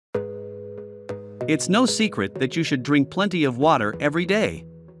It's no secret that you should drink plenty of water every day.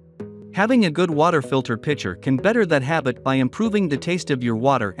 Having a good water filter pitcher can better that habit by improving the taste of your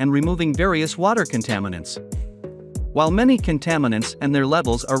water and removing various water contaminants. While many contaminants and their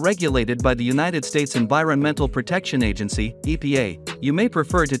levels are regulated by the United States Environmental Protection Agency, EPA, you may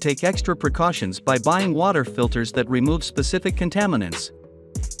prefer to take extra precautions by buying water filters that remove specific contaminants.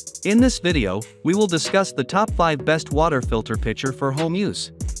 In this video, we will discuss the top 5 best water filter pitcher for home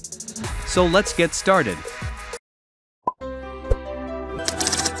use. So let's get started.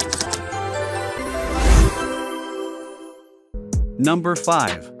 Number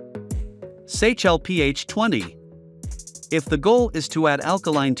 5. Seychelle pH 20. If the goal is to add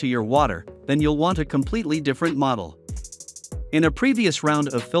alkaline to your water, then you'll want a completely different model. In a previous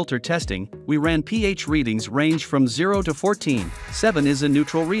round of filter testing, we ran pH readings range from 0 to 14, 7 is a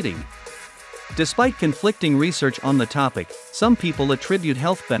neutral reading. Despite conflicting research on the topic, some people attribute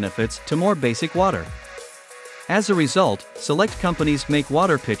health benefits to more basic water. As a result, select companies make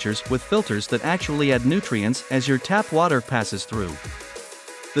water pitchers with filters that actually add nutrients as your tap water passes through.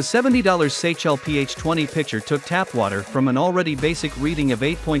 The $70 Seychelle pH 20 pitcher took tap water from an already basic reading of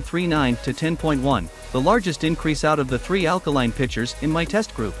 8.39 to 10.1, the largest increase out of the 3 alkaline pitchers in my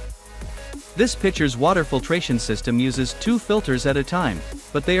test group. This pitcher's water filtration system uses 2 filters at a time,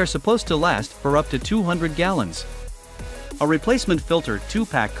 but they are supposed to last for up to 200 gallons. A replacement filter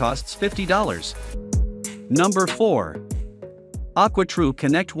 2-pack costs $50. Number 4. AquaTru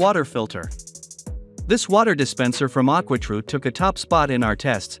Connect Water Filter. This water dispenser from AquaTru took a top spot in our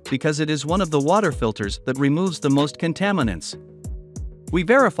tests because it is one of the water filters that removes the most contaminants. We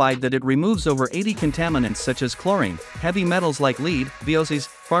verified that it removes over 80 contaminants such as chlorine, heavy metals like lead, VOCs,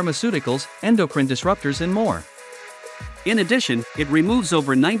 pharmaceuticals, endocrine disruptors and more. In addition, it removes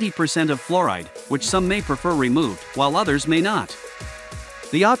over 90% of fluoride, which some may prefer removed, while others may not.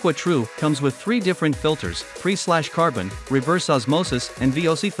 The AquaTru comes with 3 different filters: pre/carbon, reverse osmosis, and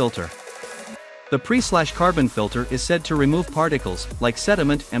VOC filter. The pre/carbon filter is said to remove particles, like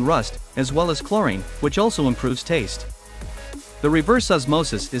sediment and rust, as well as chlorine, which also improves taste. The reverse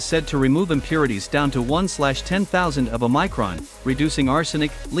osmosis is said to remove impurities down to 1/10,000 of a micron, reducing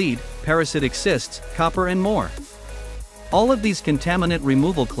arsenic, lead, parasitic cysts, copper and more. All of these contaminant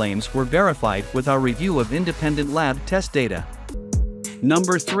removal claims were verified with our review of independent lab test data.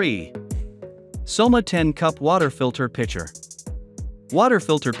 Number 3. SOMA 10-cup water filter pitcher. Water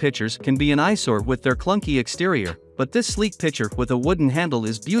filter pitchers can be an eyesore with their clunky exterior, but this sleek pitcher with a wooden handle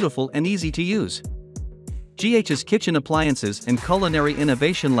is beautiful and easy to use. GH's Kitchen Appliances and Culinary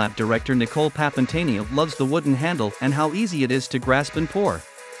Innovation Lab Director Nicole Papantanio loves the wooden handle and how easy it is to grasp and pour.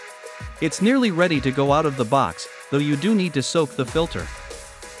 It's nearly ready to go out of the box, though you do need to soak the filter.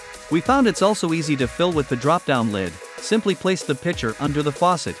 We found it's also easy to fill with the drop-down lid. Simply place the pitcher under the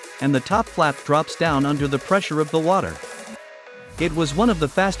faucet, and the top flap drops down under the pressure of the water. It was one of the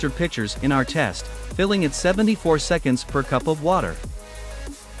faster pitchers in our test, filling at 74 seconds per cup of water.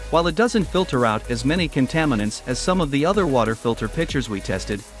 While it doesn't filter out as many contaminants as some of the other water filter pitchers we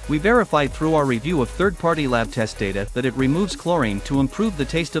tested, we verified through our review of third-party lab test data that it removes chlorine to improve the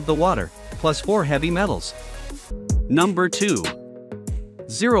taste of the water, plus 4 heavy metals. Number 2.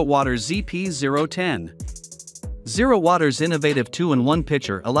 ZeroWater ZP010. ZeroWater's innovative 2-in-1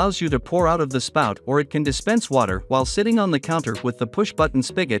 pitcher allows you to pour out of the spout, or it can dispense water while sitting on the counter with the push-button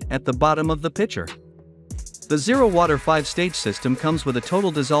spigot at the bottom of the pitcher. The ZeroWater 5-stage system comes with a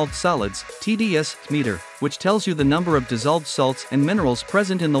total dissolved solids (TDS) meter, which tells you the number of dissolved salts and minerals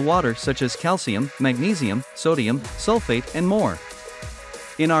present in the water such as calcium, magnesium, sodium, sulfate, and more.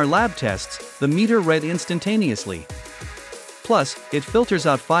 In our lab tests, the meter read instantaneously. Plus, it filters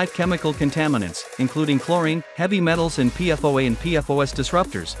out 5 chemical contaminants, including chlorine, heavy metals and PFOA and PFOS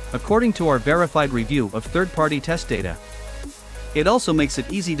disruptors, according to our verified review of third-party test data. It also makes it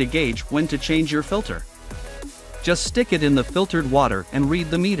easy to gauge when to change your filter. Just stick it in the filtered water and read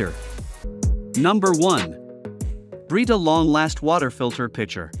the meter. Number 1. Brita Longlast Water Filter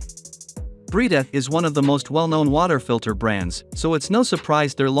Pitcher. Brita is one of the most well-known water filter brands, so it's no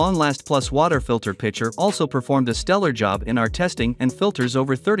surprise their Longlast Plus water filter pitcher also performed a stellar job in our testing and filters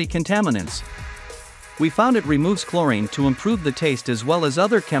over 30 contaminants. We found it removes chlorine to improve the taste as well as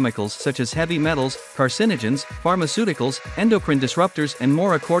other chemicals such as heavy metals, carcinogens, pharmaceuticals, endocrine disruptors and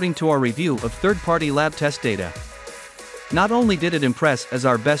more according to our review of third-party lab test data. Not only did it impress as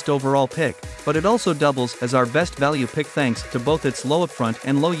our best overall pick, but it also doubles as our best value pick thanks to both its low upfront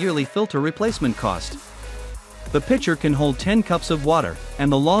and low yearly filter replacement cost. The pitcher can hold 10 cups of water, and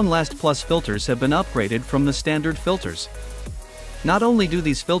the Longlast Plus filters have been upgraded from the standard filters. Not only do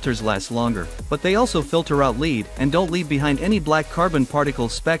these filters last longer, but they also filter out lead and don't leave behind any black carbon particle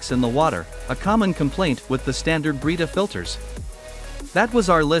specks in the water, a common complaint with the standard Brita filters. That was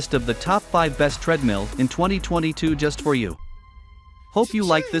our list of the top 5 best treadmill in 2022 just for you. Hope you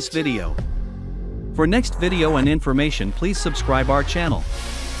liked this video. For next video and information, please subscribe our channel.